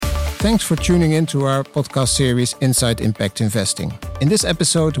Thanks for tuning in to our podcast series Inside Impact Investing. In this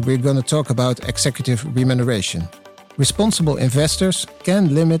episode, we're going to talk about executive remuneration. Responsible investors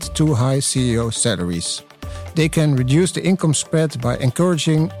can limit too high CEO salaries. They can reduce the income spread by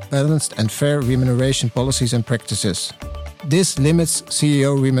encouraging balanced and fair remuneration policies and practices. This limits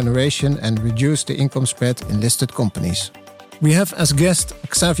CEO remuneration and reduces the income spread in listed companies. We have as guest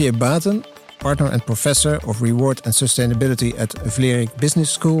Xavier Baten, partner and professor of reward and sustainability at Vlerik Business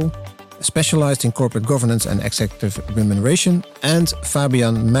School, specialized in corporate governance and executive remuneration, and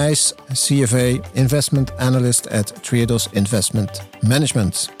Fabian Meijs, CFA, investment analyst at Triodos Investment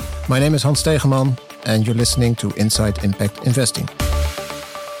Management. My name is Hans Stegeman, and you're listening to Inside Impact Investing.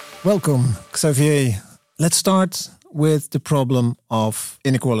 Welcome, Xavier. Let's start with the problem of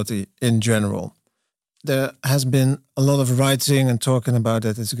inequality in general. There has been a lot of writing and talking about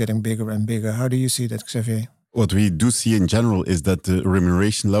that it's getting bigger and bigger. How do you see that, Xavier? What we do see in general is that the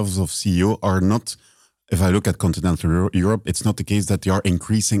remuneration levels of CEO are not, if I look at continental Europe, it's not the case that they are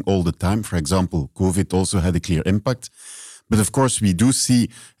increasing all the time. For example, COVID also had a clear impact. But of course, we do see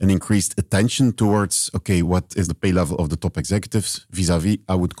an increased attention towards, okay, what is the pay level of the top executives vis-a-vis,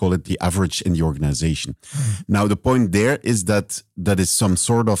 I would call it the average in the organization. Now, the point there is that is some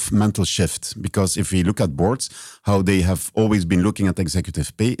sort of mental shift, because if we look at boards, how they have always been looking at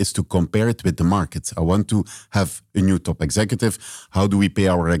executive pay is to compare it with the market. I want to have a new top executive. How do we pay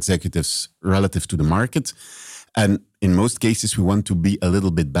our executives relative to the market? And in most cases, we want to be a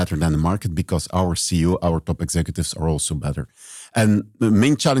little bit better than the market because our CEO, our top executives are also better. And the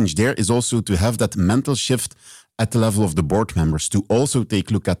main challenge there is also to have that mental shift at the level of the board members to also take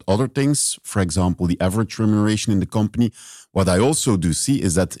a look at other things. For example, the average remuneration in the company. What I also do see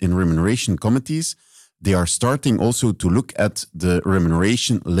is that in remuneration committees, they are starting also to look at the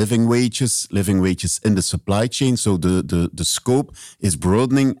remuneration, living wages in the supply chain. So the scope is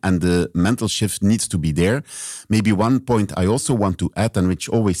broadening and the mental shift needs to be there. Maybe one point I also want to add, and which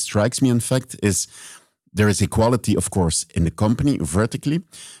always strikes me, in fact, is there is equality, of course, in the company vertically.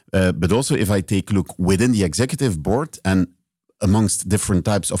 But also if I take a look within the executive board and amongst different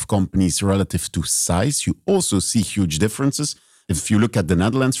types of companies relative to size, you also see huge differences. If you look at the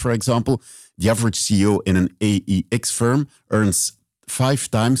Netherlands, for example, the average CEO in an AEX firm earns 5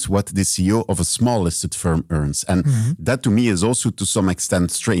 times what the CEO of a small listed firm earns. And that to me is also to some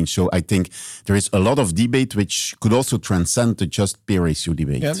extent strange. So I think there is a lot of debate which could also transcend the just pay ratio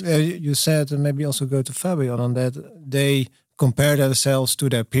debate. Yeah, you said, and maybe also go to Fabian on that, they compare themselves to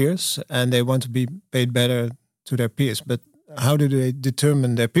their peers and they want to be paid better to their peers. But how do they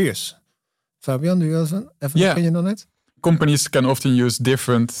determine their peers? Fabian, do you have an opinion on it? Companies can often use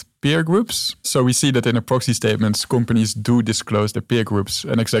different peer groups. So we see that in the proxy statements, companies do disclose their peer groups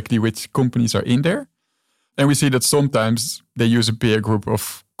and exactly which companies are in there. And we see that sometimes they use a peer group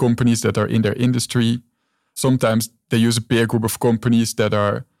of companies that are in their industry. Sometimes they use a peer group of companies that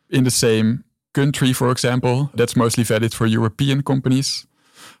are in the same country, for example. That's mostly valid for European companies.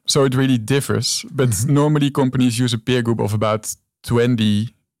 So it really differs. But normally companies use a peer group of about 20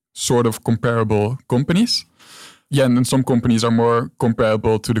 sort of comparable companies. Yeah, and then some companies are more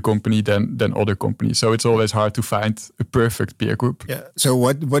comparable to the company than other companies. So it's always hard to find a perfect peer group. Yeah. So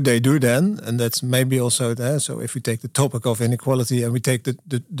what they do then, and that's maybe also there. So if we take the topic of inequality and we take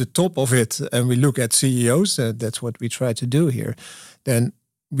the top of it and we look at CEOs, that's what we try to do here. Then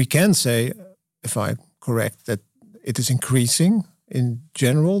we can say, if I'm correct, that it is increasing in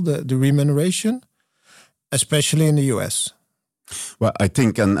general, the remuneration, especially in the US. Well, I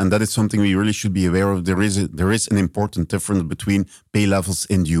think, and that is something we really should be aware of, there is an important difference between pay levels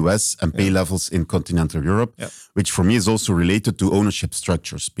in the US and pay levels in continental Europe, which for me is also related to ownership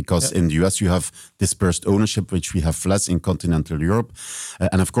structures, because in the US you have dispersed ownership, which we have less in continental Europe.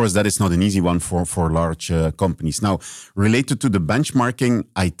 And of course, that is not an easy one for large companies. Now, related to the benchmarking,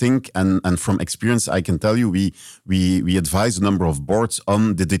 I think, and from experience, I can tell you, we advise a number of boards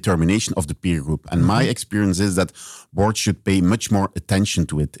on the determination of the peer group. And my experience is that boards should pay much more attention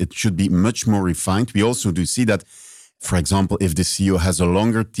to it. It should be much more refined. We also do see that, for example, if the CEO has a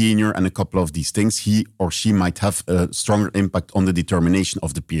longer tenure and a couple of these things, he or she might have a stronger impact on the determination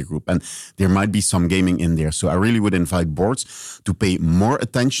of the peer group. And there might be some gaming in there. So I really would invite boards to pay more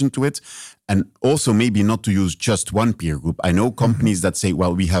attention to it. And also maybe not to use just one peer group. I know companies that say,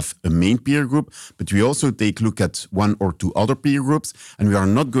 well, we have a main peer group, but we also take a look at 1 or 2 other peer groups. And we are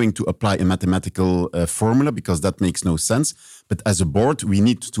not going to apply a mathematical formula because that makes no sense. But as a board, we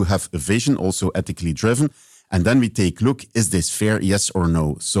need to have a vision, also ethically driven. And then we take a look, is this fair, yes or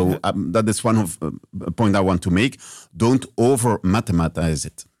no? So that is one of a point I want to make. Don't over-mathematize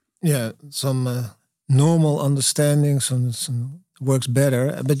it. Yeah, some normal understanding, some works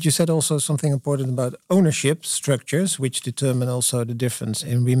better. But you said also something important about ownership structures, which determine also the difference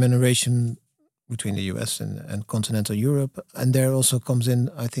in remuneration between the US and continental Europe. And there also comes in,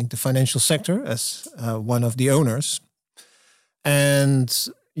 I think, the financial sector as one of the owners. And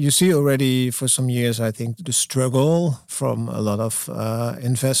you see already for some years, I think, the struggle from a lot of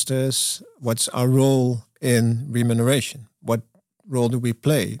investors. What's our role in remuneration? What role do we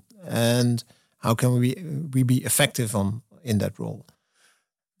play? And how can we be effective in that role?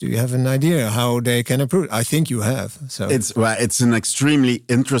 Do you have an idea how they can improve? I think you have. So it's an extremely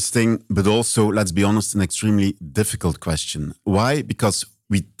interesting, but also, let's be honest, an extremely difficult question. Why? Because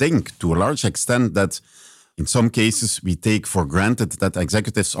we think to a large extent that in some cases we take for granted that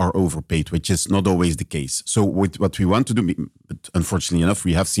executives are overpaid, which is not always the case. So what we want to do, but unfortunately enough,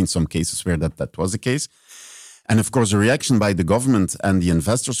 we have seen some cases where that was the case. And of course, the reaction by the government and the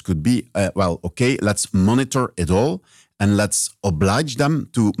investors could be, okay, let's monitor it all and let's oblige them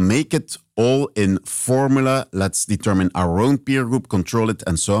to make it all in formula. Let's determine our own peer group, control it,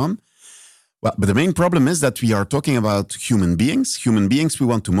 and so on. Well, but the main problem is that we are talking about human beings. Human beings we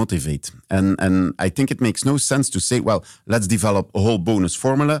want to motivate. And I think it makes no sense to say, well, let's develop a whole bonus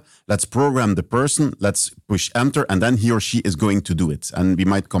formula. Let's program the person. Let's push enter. And then he or she is going to do it. And we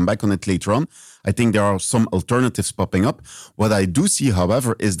might come back on it later on. I think there are some alternatives popping up. What I do see,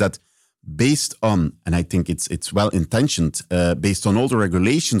 however, is that based on, and I think it's well-intentioned, based on all the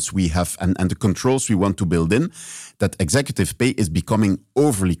regulations we have and the controls we want to build in, that executive pay is becoming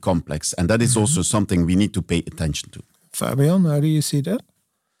overly complex. And that is also something we need to pay attention to. Fabian, how do you see that?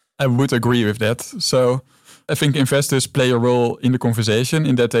 I would agree with that. So I think investors play a role in the conversation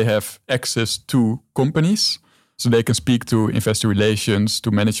in that they have access to companies. So they can speak to investor relations, to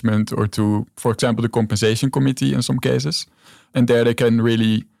management, or to, for example, the compensation committee in some cases. And there they can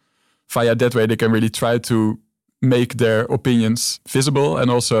really, via that way, they can really try to make their opinions visible and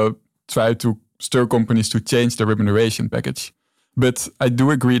also try to stir companies to change their remuneration package. But I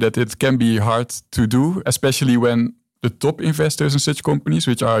do agree that it can be hard to do, especially when the top investors in such companies,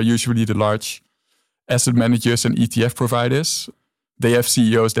 which are usually the large asset managers and ETF providers, they have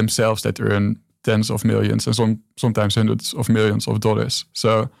CEOs themselves that earn tens of millions and sometimes hundreds of millions of dollars.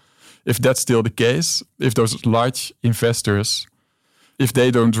 So if that's still the case, if those large investors, if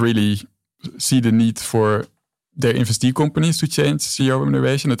they don't really see the need for their investee companies to change CEO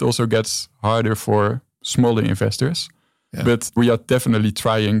remuneration, it also gets harder for smaller investors. Yeah. But we are definitely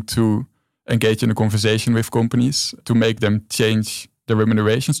trying to engage in a conversation with companies to make them change the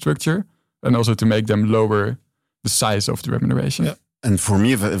remuneration structure and also to make them lower the size of the remuneration. Yeah. And for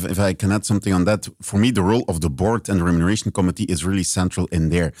me, if I can add something on that, for me, the role of the board and the remuneration committee is really central in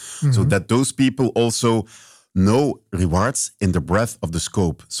there. Mm-hmm. So that those people also know rewards in the breadth of the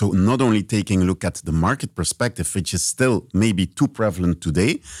scope. So not only taking a look at the market perspective, which is still maybe too prevalent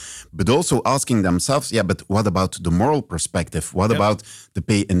today, but also asking themselves, but what about the moral perspective? What about the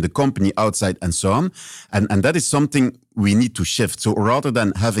pay in the company outside and so on? And that is something we need to shift. So rather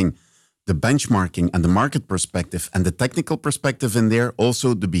than having the benchmarking and the market perspective and the technical perspective in there,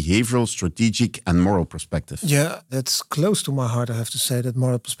 also the behavioral, strategic and moral perspective. Yeah, that's close to my heart, I have to say, that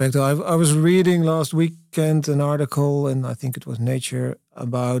moral perspective. I was reading last weekend an article, and I think it was Nature,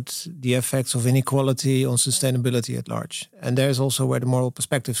 about the effects of inequality on sustainability at large. And there's also where the moral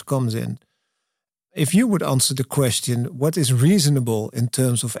perspective comes in. If you would answer the question, what is reasonable in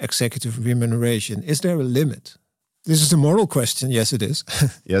terms of executive remuneration? Is there a limit? This is a moral question. Yes, it is.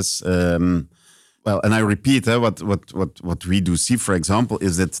 Yes. Well, and I repeat, what we do see, for example,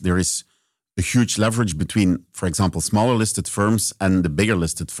 is that there is a huge leverage between, for example, smaller listed firms and the bigger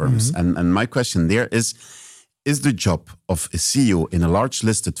listed firms. Mm-hmm. And my question there is the job of a CEO in a large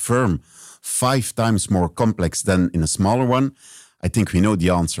listed firm 5 times more complex than in a smaller one? I think we know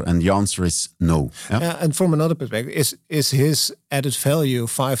the answer, and the answer is no. Yeah? And from another perspective, is his added value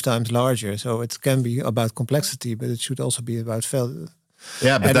 5 times larger? So it can be about complexity, but it should also be about value.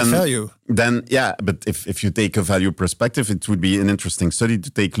 Yeah, but added value. Then, but if you take a value perspective, it would be an interesting study to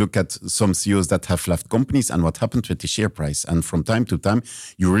take a look at some CEOs that have left companies and what happened with the share price. And from time to time,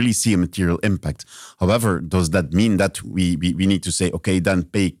 you really see a material impact. However, does that mean that we need to say, okay, then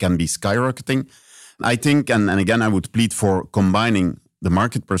pay can be skyrocketing? I think, and again, I would plead for combining the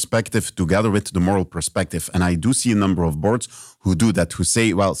market perspective together with the moral perspective. And I do see a number of boards who do that, who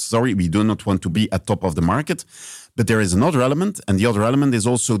say, well, sorry, we do not want to be at top of the market. But there is another element, and the other element is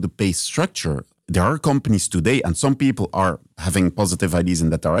also the pay structure. There are companies today, and some people are having positive ideas in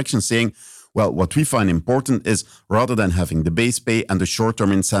that direction, saying Well, what we find important is rather than having the base pay and the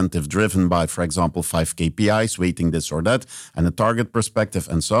short-term incentive driven by, for example, 5 KPIs, weighting this or that, and a target perspective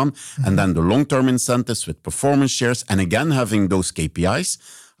and so on, and then the long-term incentives with performance shares, and again, having those KPIs.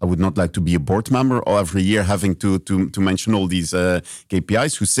 I would not like to be a board member or every year having to mention all these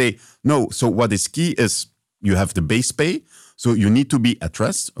KPIs who say, no, so what is key is you have the base pay, so you need to be at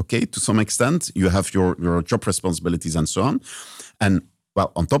rest, okay, to some extent. You have your job responsibilities and so on. And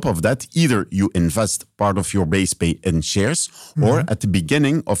well, on top of that, either you invest part of your base pay in shares, or at the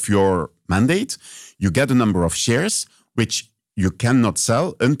beginning of your mandate, you get a number of shares which you cannot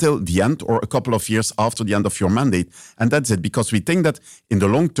sell until the end or a couple of years after the end of your mandate. And that's it, because we think that in the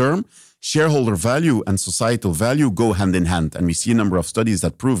long term, shareholder value and societal value go hand in hand. And we see a number of studies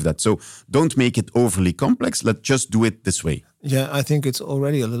that prove that. So don't make it overly complex. Let's just do it this way. Yeah, I think it's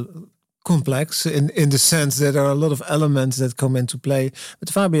already a little complex in the sense that there are a lot of elements that come into play. But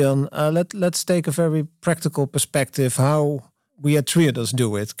Fabian, let's take a very practical perspective how we at Triodos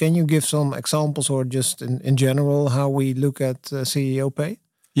do it. Can you give some examples or just in general how we look at CEO pay?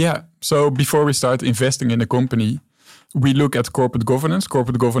 Yeah, so before we start investing in a company, we look at corporate governance.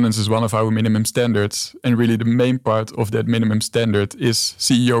 Corporate governance is one of our minimum standards. And really the main part of that minimum standard is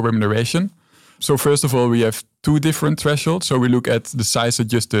CEO remuneration. So first of all, we have 2 different thresholds. So we look at the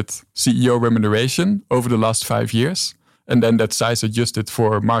size-adjusted CEO remuneration over the last 5 years. And then that size-adjusted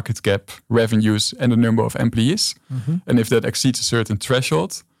for market cap, revenues, and the number of employees. And if that exceeds a certain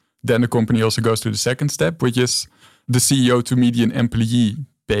threshold, then the company also goes to the second step, which is the CEO to median employee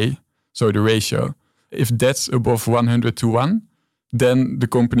pay, so the ratio. If that's above 100:1, then the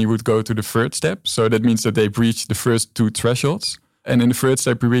company would go to the third step. So that means that they've reached the first 2 thresholds. And in the third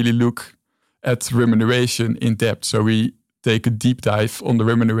step, we really look at remuneration in depth. So we take a deep dive on the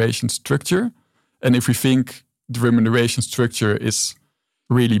remuneration structure. And if we think the remuneration structure is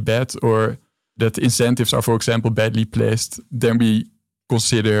really bad or that incentives are, for example, badly placed, then we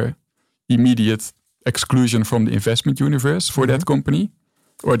consider immediate exclusion from the investment universe for that company,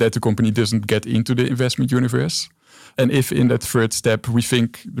 or that the company doesn't get into the investment universe. And if in that third step we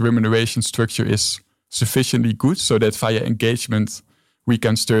think the remuneration structure is sufficiently good so that via engagement we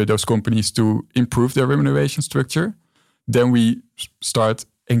can stir those companies to improve their remuneration structure, then we start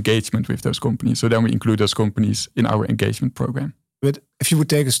engagement with those companies. So then we include those companies in our engagement program. But if you would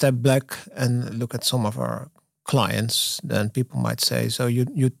take a step back and look at some of our clients, then people might say, so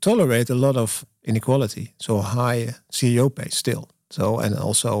you tolerate a lot of inequality, so high CEO pay still. So, and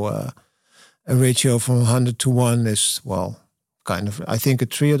also a ratio from 100:1 is, well, kind of, I think at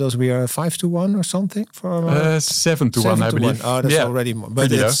Triodos we are 5:1 or something for 7:1, I believe. Oh, that's already more.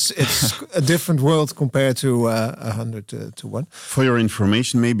 But it's a different world compared to 100:1. For your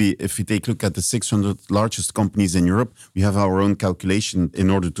information, maybe if we take a look at the 600 largest companies in Europe, we have our own calculation in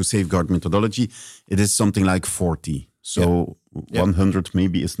order to safeguard methodology. It is something like 40. So 100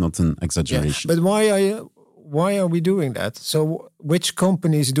 maybe is not an exaggeration. Yeah. But why are we doing that? So which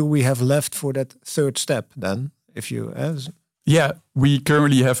companies do we have left for that third step then? If you Yeah, we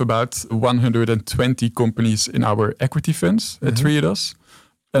currently have about 120 companies in our equity funds at Triodos.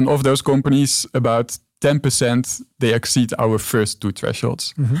 And of those companies, about 10%, they exceed our first 2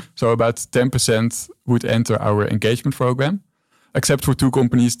 thresholds. So about 10% would enter our engagement program, except for 2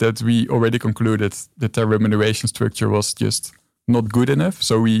 companies that we already concluded that their remuneration structure was just not good enough.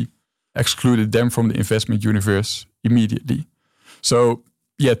 So we excluded them from the investment universe immediately. So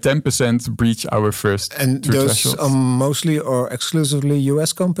yeah, 10% breach our first 2 and those thresholds. are mostly or exclusively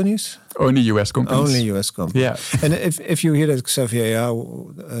US companies? Only US companies. Only US companies. Yeah. And if you hear that, Xavier,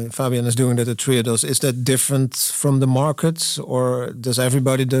 Fabian is doing that at Triodos, is that different from the markets, or does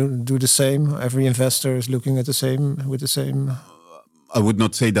everybody do the same? Every investor is looking at with the same? I would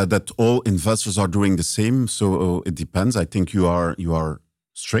not say that all investors are doing the same. So it depends. I think you are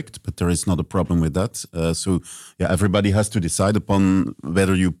strict, but there is not a problem with that. So everybody has to decide upon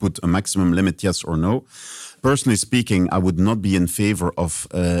whether you put a maximum limit, yes or no. Personally speaking, I would not be in favor of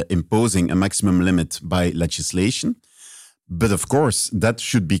imposing a maximum limit by legislation. But of course, that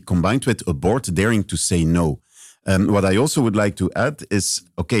should be combined with a board daring to say no. What I also would like to add is,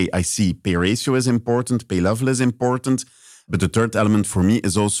 okay, I see pay ratio is important, pay level is important. But the third element for me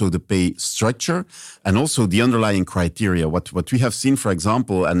is also the pay structure and also the underlying criteria. What we have seen, for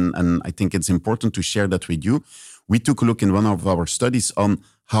example, and I think it's important to share that with you, we took a look in one of our studies on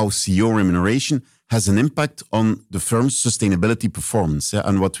how CEO remuneration has an impact on the firm's sustainability performance.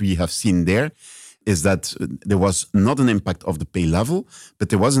 And what we have seen there is that there was not an impact of the pay level, but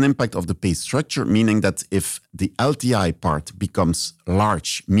there was an impact of the pay structure, meaning that if the LTI part becomes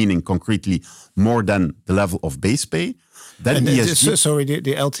large, meaning concretely more than the level of base pay, Then ESG... Sorry,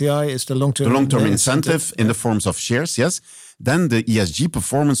 the LTI is the long-term... The long-term incentive in the forms of shares, yes. Then the ESG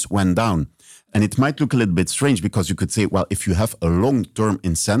performance went down. And it might look a little bit strange because you could say, well, if you have a long-term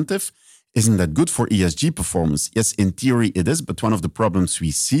incentive, isn't that good for ESG performance? Yes, in theory it is, but one of the problems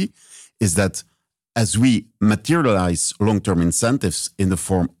we see is that as we materialize long-term incentives in the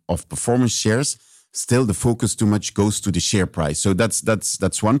form of performance shares, still the focus too much goes to the share price. So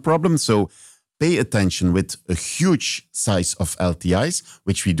that's one problem. So pay attention with a huge size of LTIs,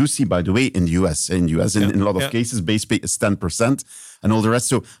 which we do see, by the way, in the US. In a lot of cases, base pay is 10% and all the rest.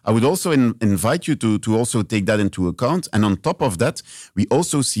 So I would also invite you to also take that into account. And on top of that, we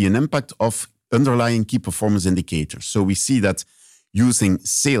also see an impact of underlying key performance indicators. So we see that using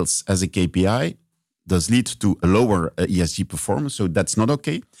sales as a KPI does lead to a lower ESG performance. So that's not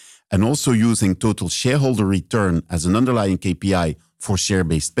okay. And also using total shareholder return as an underlying KPI for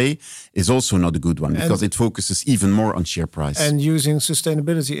share-based pay is also not a good one because it focuses even more on share price. And using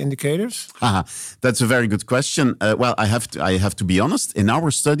sustainability indicators? That's a very good question. Well, I have to be honest. In our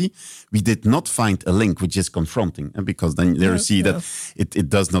study, we did not find a link, which is confronting, because then there you see that it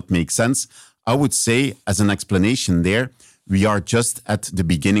does not make sense. I would say, as an explanation there, we are just at the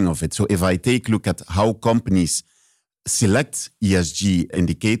beginning of it. So if I take a look at how companies select ESG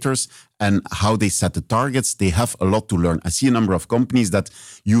indicators and how they set the targets, they have a lot to learn. I see a number of companies that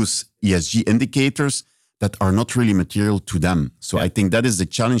use ESG indicators that are not really material to them. So I think that is the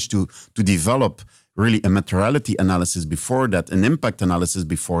challenge to develop really a materiality analysis before that, an impact analysis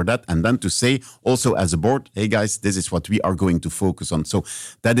before that, and then to say also as a board, hey guys, this is what we are going to focus on. So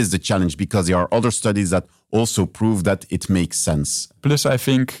that is the challenge because there are other studies that also prove that it makes sense. Plus, I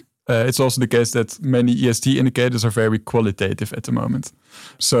think it's also the case that many ESG indicators are very qualitative at the moment.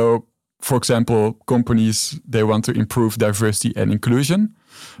 So, for example, companies, they want to improve diversity and inclusion,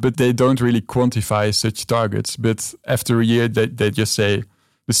 but they don't really quantify such targets. But after a year, they just say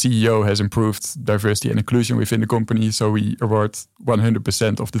the CEO has improved diversity and inclusion within the company, so we award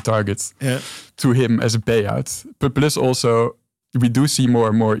 100% of the targets to him as a payout. But plus also, we do see more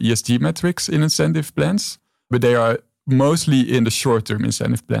and more ESG metrics in incentive plans, but they are mostly in the short-term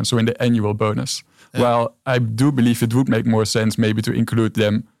incentive plan, so in the annual bonus. Yeah. While I do believe it would make more sense maybe to include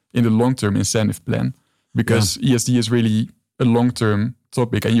them in the long-term incentive plan, because ESG is really a long-term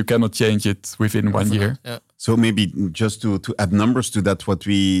topic and you cannot change it within 1 year. Yeah. So maybe just to add numbers to that, what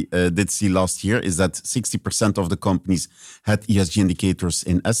we did see last year is that 60% of the companies had ESG indicators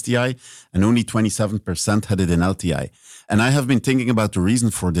in STI and only 27% had it in LTI. And I have been thinking about the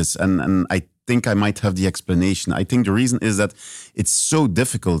reason for this, and I think I might have the explanation. I think the reason is that it's so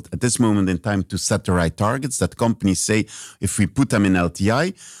difficult at this moment in time to set the right targets that companies say, if we put them in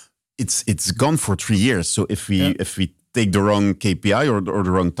LTI, it's gone for 3 years. So if we take the wrong KPI or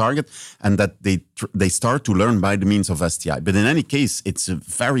the wrong target, and that they start to learn by the means of STI. But in any case, it's a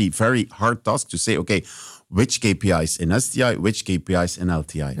very, very hard task to say, okay, which KPIs in STI, which KPIs in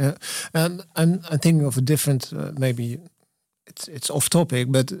LTI. Yeah. And I'm thinking of a different, maybe it's off topic,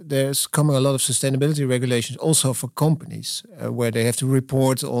 but there's coming a lot of sustainability regulations also for companies where they have to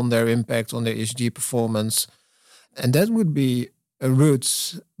report on their impact on their ESG performance. And that would be a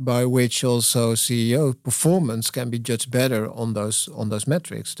route by which also CEO performance can be judged better on those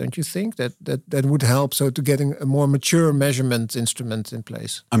metrics. Don't you think that would help so to getting a more mature measurement instrument in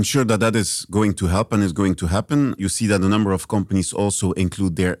place? I'm sure that is going to help and is going to happen. You see that a number of companies also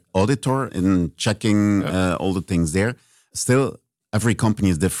include their auditor in checking all the things there. Still, every company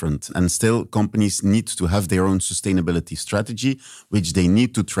is different, and still companies need to have their own sustainability strategy, which they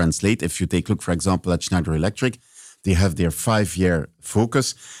need to translate. If you take a look, for example, at Schneider Electric, they have their 5-year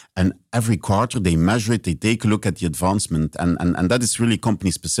focus, and every quarter they measure it, they take a look at the advancement, and that is really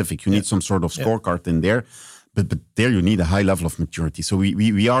company specific. You need some sort of scorecard in there, but there you need a high level of maturity. So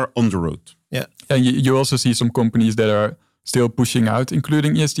we are on the road. Yeah, and you also see some companies that are still pushing out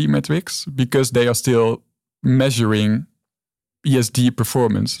including ESG metrics because they are still measuring ESG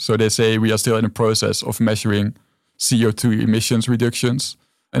performance. So they say we are still in a process of measuring CO2 emissions reductions.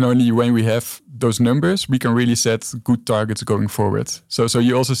 And only when we have those numbers, we can really set good targets going forward. So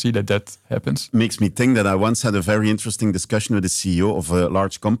you also see that happens. Makes me think that I once had a very interesting discussion with the CEO of a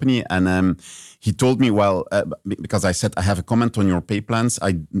large company. And he told me, because I said, I have a comment on your pay plans.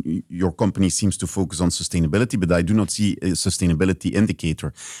 Your company seems to focus on sustainability, but I do not see a sustainability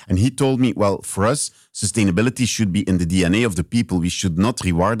indicator. And he told me, well, for us, sustainability should be in the DNA of the people. We should not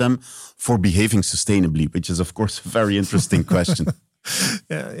reward them for behaving sustainably, which is, of course, a very interesting question.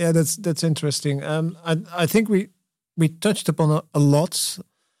 Yeah, that's interesting. I think we touched upon a lot,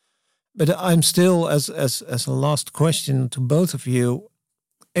 but I'm still, as a last question to both of you,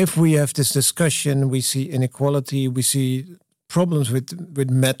 if we have this discussion, we see inequality, we see problems with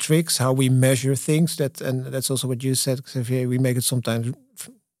metrics, how we measure things. And that's also what you said, Xavier. We make it sometimes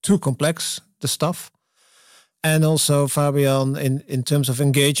too complex, the stuff. And also, Fabian, in terms of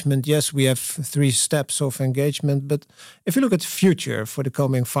engagement, yes, we have 3 steps of engagement. But if you look at the future for the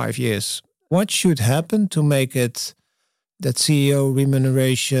coming 5 years, what should happen to make it that CEO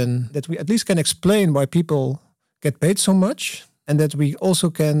remuneration, that we at least can explain why people get paid so much, and that we also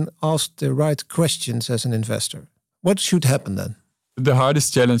can ask the right questions as an investor? What should happen then? The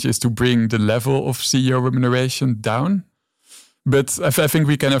hardest challenge is to bring the level of CEO remuneration down. But I think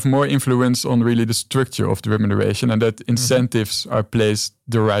we can have more influence on really the structure of the remuneration, and that incentives are placed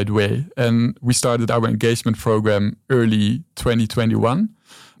the right way. And we started our engagement program early 2021.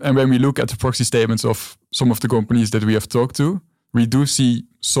 And when we look at the proxy statements of some of the companies that we have talked to, we do see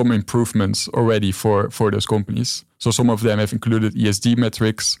some improvements already for those companies. So some of them have included ESG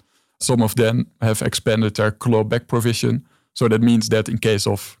metrics. Some of them have expanded their clawback provision. So that means that in case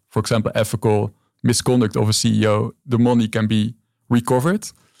of, for example, ethical misconduct of a CEO, the money can be recovered.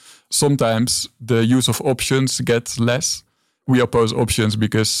 Sometimes the use of options gets less. We oppose options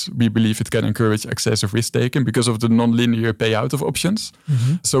because we believe it can encourage excessive risk-taking because of the non-linear payout of options.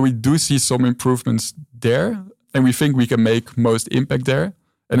 So we do see some improvements there, and we think we can make most impact there.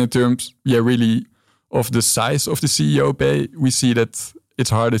 And in terms, really of the size of the CEO pay, we see that it's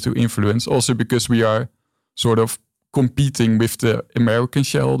harder to influence, also because we are sort of competing with the American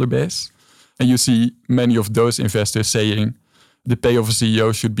shareholder base. And you see many of those investors saying the pay of a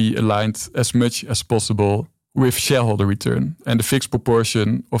CEO should be aligned as much as possible with shareholder return. And the fixed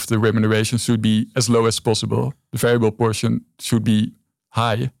proportion of the remuneration should be as low as possible. The variable portion should be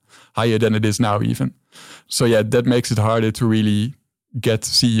higher than it is now even. So that makes it harder to really get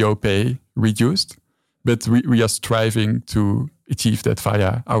CEO pay reduced. But we are striving to achieve that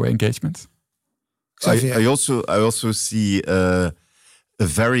via our engagement. I also see a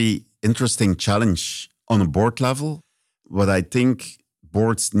very interesting challenge on a board level. What I think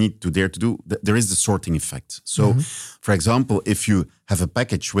boards need to dare to do, there is the sorting effect. So, for example, if you have a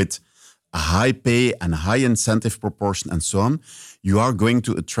package with a high pay and a high incentive proportion and so on, you are going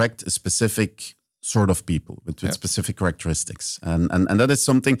to attract a specific sort of people with specific characteristics. And that is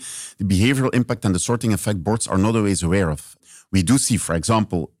something, the behavioral impact and the sorting effect boards are not always aware of. We do see, for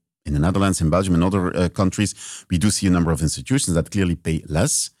example, in the Netherlands, in Belgium, and other countries, we do see a number of institutions that clearly pay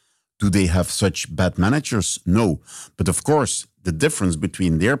less. Do they have such bad managers? No. But of course, the difference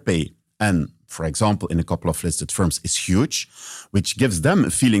between their pay and, for example, in a couple of listed firms is huge, which gives them a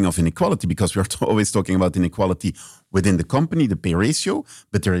feeling of inequality, because we are always talking about inequality within the company, the pay ratio,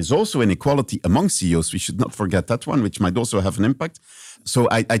 but there is also inequality among CEOs. We should not forget that one, which might also have an impact. So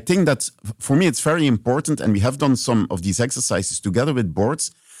I think that for me, it's very important, and we have done some of these exercises together with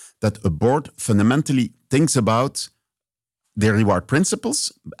boards, that a board fundamentally thinks about their reward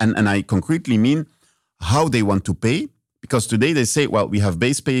principles, and I concretely mean how they want to pay. Because today they say, well, we have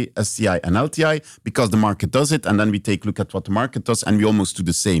base pay, STI and LTI because the market does it, and then we take a look at what the market does and we almost do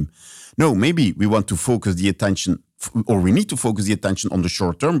the same. No, maybe we want to focus the attention, or we need to focus the attention on the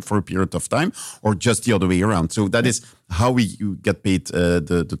short term for a period of time, or just the other way around. So that is how we get paid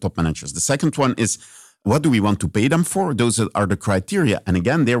the top managers. The second one is, what do we want to pay them for? Those are the criteria. And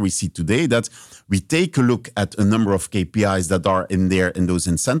again, there we see today that we take a look at a number of KPIs that are in there in those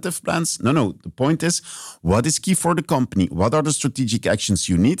incentive plans. No, the point is, what is key for the company? What are the strategic actions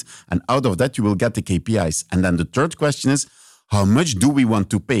you need? And out of that, you will get the KPIs. And then the third question is, how much do we want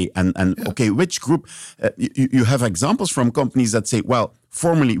to pay? And okay, which group? You have examples from companies that say, well,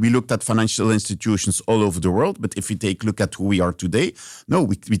 formerly we looked at financial institutions all over the world, but if we take a look at who we are today, no,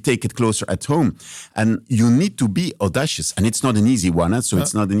 we take it closer at home. And you need to be audacious. And it's not an easy one, it's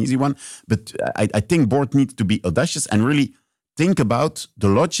not an easy one. But I think board needs to be audacious and really think about the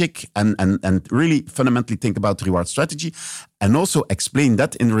logic and really fundamentally think about the reward strategy, and also explain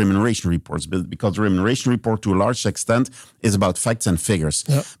that in the remuneration reports, because the remuneration report to a large extent is about facts and figures.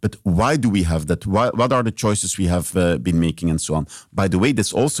 Yep. But why do we have that? What are the choices we have been making and so on? By the way,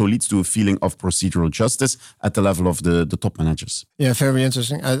 this also leads to a feeling of procedural justice at the level of the top managers. Yeah, very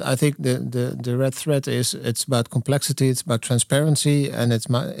interesting. I think the red thread is it's about complexity, it's about transparency, and it's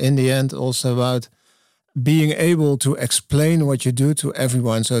in the end also about being able to explain what you do to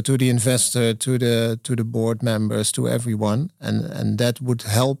everyone, so to the investor, to the board members, to everyone, and that would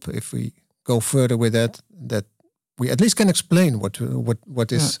help if we go further with that we at least can explain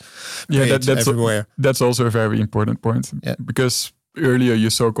what is that's everywhere. That's also a very important point, because earlier you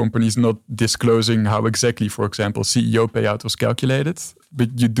saw companies not disclosing how exactly, for example, CEO payout was calculated, but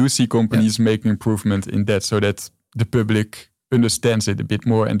you do see companies making improvement in that, so that the public understands it a bit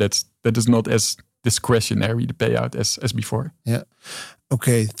more, and that is not as discretionary, the payout, as before. Yeah.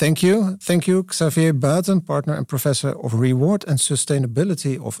 Okay, thank you. Thank you, Xavier Baeten, partner and professor of reward and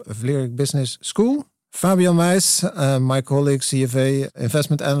sustainability of Vlerick Business School. Fabian Meijs, my colleague, CFA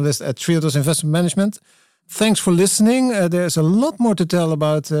investment analyst at Triodos Investment Management. Thanks for listening. There's a lot more to tell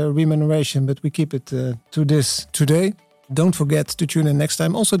about remuneration, but we keep it to this today. Don't forget to tune in next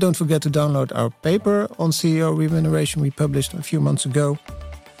time. Also, don't forget to download our paper on CEO remuneration we published a few months ago.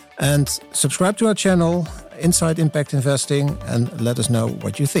 And subscribe to our channel, Inside Impact Investing, and let us know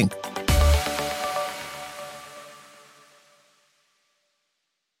what you think.